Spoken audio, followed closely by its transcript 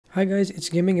Hi guys, it's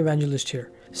Gaming Evangelist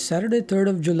here. Saturday 3rd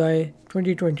of July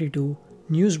 2022,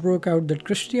 news broke out that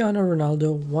Cristiano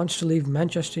Ronaldo wants to leave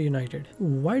Manchester United.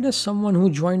 Why does someone who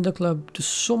joined the club to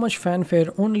so much fanfare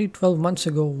only 12 months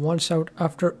ago wants out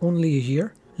after only a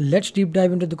year? Let's deep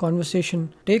dive into the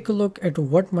conversation, take a look at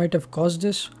what might have caused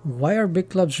this, why are big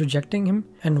clubs rejecting him,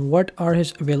 and what are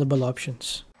his available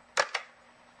options.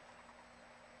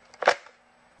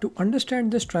 To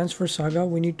understand this transfer saga,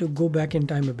 we need to go back in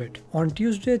time a bit. On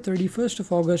Tuesday, 31st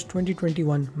of August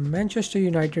 2021, Manchester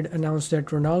United announced that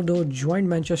Ronaldo joined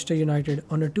Manchester United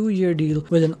on a 2-year deal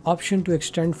with an option to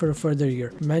extend for a further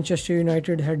year. Manchester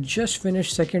United had just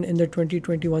finished second in the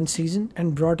 2021 season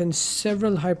and brought in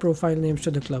several high-profile names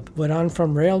to the club. Varane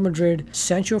from Real Madrid,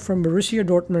 Sancho from Borussia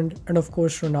Dortmund, and of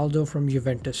course Ronaldo from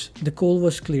Juventus. The goal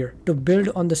was clear: to build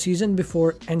on the season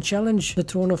before and challenge the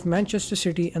throne of Manchester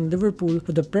City and Liverpool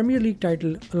for the Premier League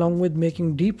title, along with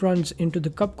making deep runs into the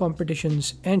cup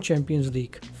competitions and Champions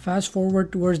League. Fast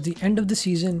forward towards the end of the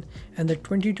season, and the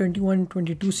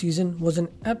 2021-22 season was an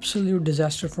absolute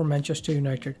disaster for Manchester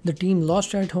United. The team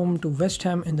lost at home to West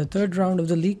Ham in the 3rd round of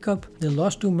the League Cup, they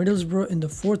lost to Middlesbrough in the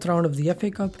 4th round of the FA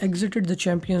Cup, exited the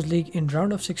Champions League in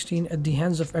round of 16 at the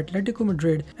hands of Atletico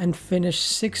Madrid, and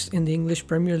finished 6th in the English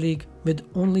Premier League with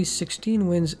only 16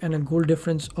 wins and a goal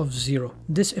difference of 0.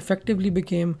 This effectively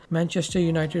became Manchester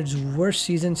United's worst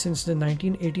season since the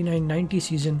 1989-90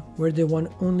 season, where they won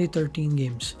only 13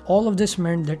 games. All of this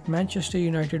meant that Manchester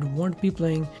United won't be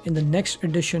playing in the next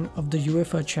edition of the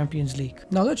UEFA Champions League.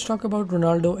 Now let's talk about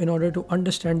Ronaldo in order to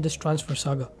understand this transfer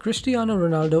saga. Cristiano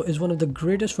Ronaldo is one of the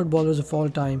greatest footballers of all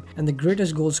time and the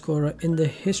greatest goal scorer in the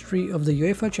history of the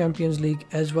UEFA Champions League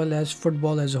as well as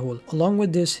football as a whole. Along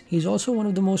with this, he's also one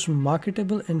of the most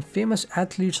marketable and famous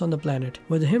athletes on the planet.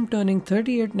 With him turning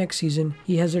 38 next season,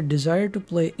 he has a desire to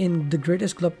play in the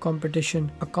greatest club competition,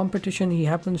 a competition he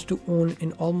happens to own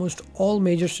in almost all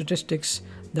major statistics,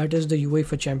 that is the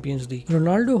UEFA Champions League.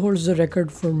 Ronaldo holds the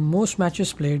record for most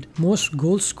matches played, most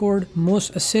goals scored,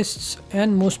 most assists,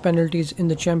 and most penalties in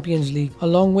the Champions League,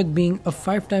 along with being a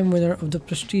 5-time winner of the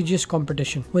prestigious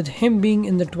competition. With him being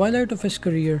in the twilight of his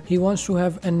career, he wants to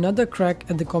have another crack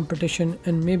at the competition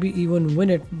and maybe even win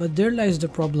it, but there lies the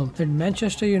problem that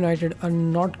Manchester United are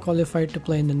not qualified to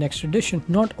play in the next edition.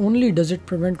 Not only does it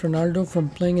prevent Ronaldo from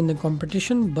playing in the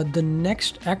competition, but the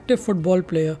next active football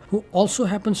player, who also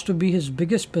happens to be his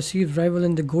biggest perceived rival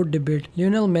in the GOAT debate,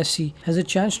 Lionel Messi, has a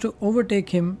chance to overtake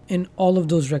him in all of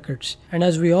those records. And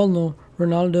as we all know,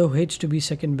 Ronaldo hates to be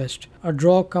second best. A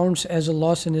draw counts as a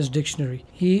loss in his dictionary.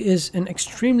 He is an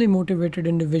extremely motivated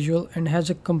individual and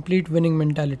has a complete winning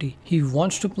mentality. He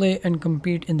wants to play and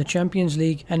compete in the Champions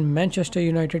League, and Manchester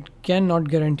United cannot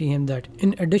guarantee him that.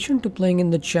 In addition to playing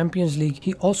in the Champions League,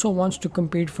 he also wants to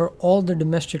compete for all the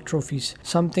domestic trophies,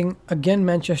 something again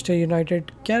Manchester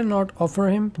United cannot offer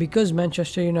him because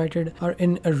Manchester United are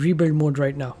in a rebuild mode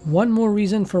right now. One more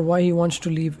reason for why he wants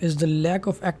to leave is the lack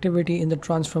of activity in the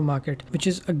transfer market, which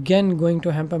is again going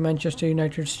to hamper Manchester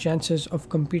United's chances of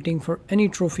competing for any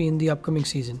trophy in the upcoming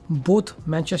season. Both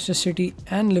Manchester City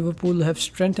and Liverpool have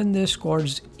strengthened their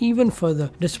squads even further,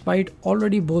 despite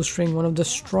already bolstering one of the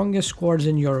strongest squads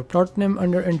in Europe. Tottenham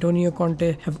under Antonio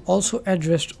Conte have also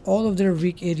addressed all of their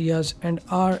weak areas and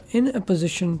are in a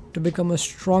position to become a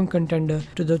strong contender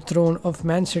to the throne of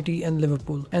Man City and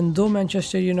Liverpool. And though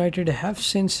Manchester United have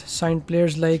since signed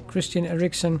players like Christian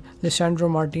Eriksen, Lisandro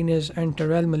Martinez, and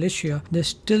Terrell Milicia, they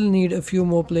still need a few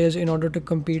more players in order to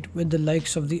compete with the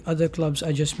likes of the other clubs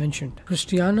I just mentioned.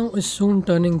 Cristiano is soon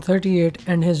turning 38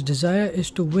 and his desire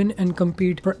is to win and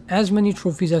compete for as many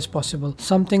trophies as possible,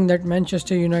 something that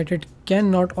Manchester United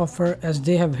cannot offer as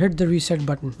they have hit the reset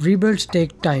button. Rebuilds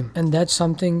take time, and that's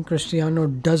something Cristiano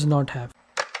does not have.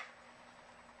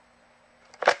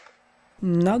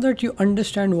 Now that you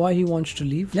understand why he wants to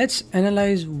leave, let's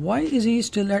analyze why is he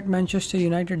still at Manchester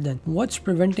United then? What's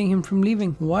preventing him from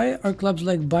leaving? Why are clubs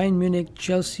like Bayern Munich,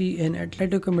 Chelsea and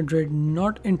Atletico Madrid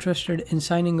not interested in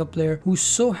signing a player who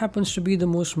so happens to be the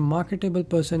most marketable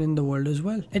person in the world as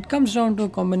well? It comes down to a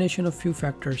combination of few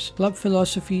factors: club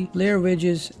philosophy, player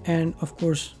wages, and of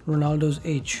course Ronaldo's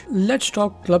age. Let's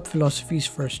talk club philosophies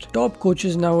first. Top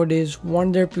coaches nowadays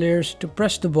want their players to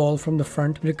press the ball from the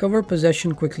front, recover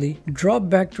possession quickly, drop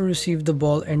back to receive the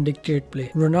ball and dictate play.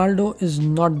 Ronaldo is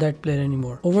not that player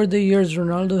anymore. Over the years,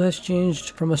 Ronaldo has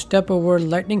changed from a step over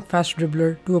lightning fast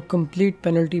dribbler to a complete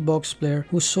penalty box player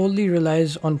who solely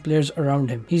relies on players around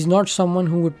him. He's not someone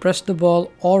who would press the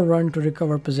ball or run to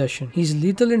recover possession. He's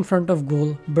lethal in front of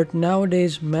goal, but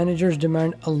nowadays managers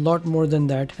demand a lot more than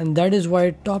that, and that is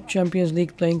why top Champions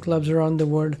League playing clubs around the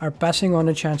world are passing on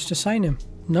a chance to sign him.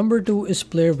 Number 2 is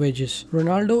player wages.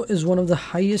 Ronaldo is one of the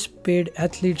highest paid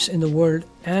athletes in the world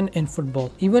and in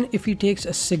football. Even if he takes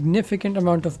a significant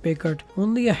amount of pay cut,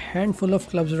 only a handful of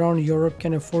clubs around Europe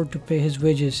can afford to pay his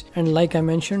wages. And like I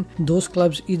mentioned, those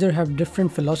clubs either have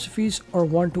different philosophies or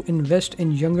want to invest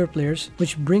in younger players,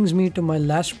 which brings me to my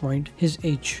last point, his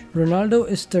age. Ronaldo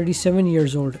is 37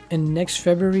 years old and next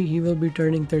February he will be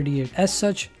turning 38. As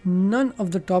such, none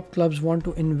of the top clubs want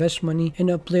to invest money in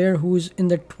a player who is in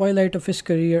the twilight of his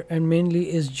career and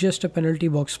mainly is just a penalty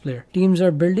box player. Teams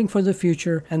are building for the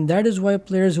future, and that is why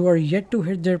players who are yet to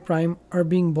hit their prime are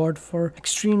being bought for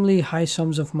extremely high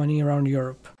sums of money around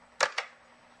Europe.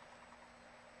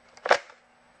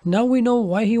 Now we know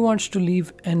why he wants to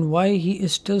leave and why he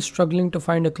is still struggling to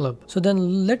find a club. So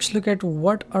then let's look at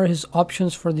what are his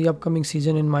options for the upcoming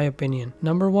season in my opinion.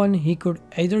 Number 1, he could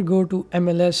either go to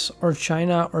MLS or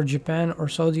China or Japan or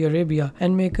Saudi Arabia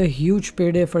and make a huge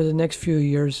payday for the next few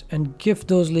years and give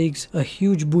those leagues a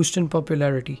huge boost in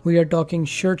popularity. We are talking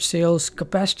shirt sales,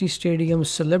 capacity stadiums,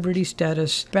 celebrity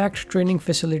status, packed training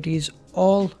facilities,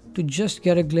 all to just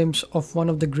get a glimpse of one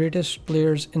of the greatest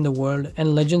players in the world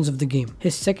and legends of the game.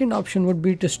 His second option would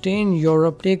be to stay in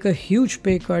Europe, take a huge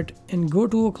pay cut and go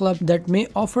to a club that may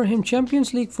offer him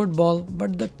Champions League football,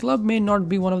 but the club may not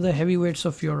be one of the heavyweights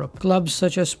of Europe. Clubs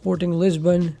such as Sporting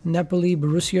Lisbon, Napoli,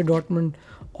 Borussia Dortmund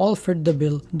all fit the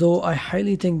bill, though I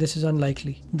highly think this is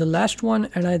unlikely. The last one,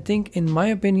 and I think in my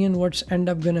opinion what's end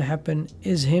up gonna happen,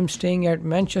 is him staying at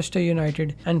Manchester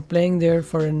United and playing there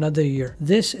for another year.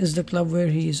 This is the club where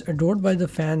he is adored by the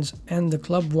fans and the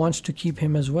club wants to keep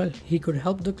him as well. He could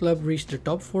help the club reach the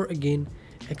top 4 again,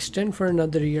 extend for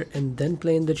another year and then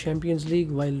play in the Champions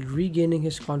League while regaining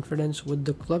his confidence with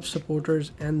the club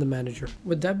supporters and the manager.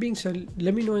 With that being said,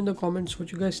 let me know in the comments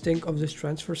what you guys think of this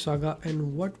transfer saga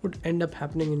and what would end up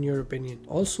happening in your opinion.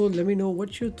 Also, let me know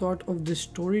what you thought of this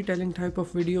storytelling type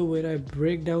of video where I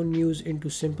break down news into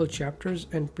simple chapters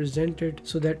and present it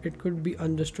so that it could be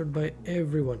understood by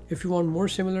everyone. If you want more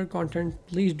similar content,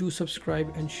 please do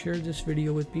subscribe and share this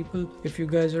video with people. If you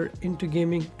guys are into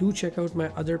gaming, do check out my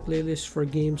other playlists for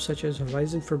games such as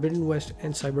Horizon Forbidden West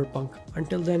and Cyberpunk.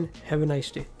 Until then, have a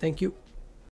nice day. Thank you.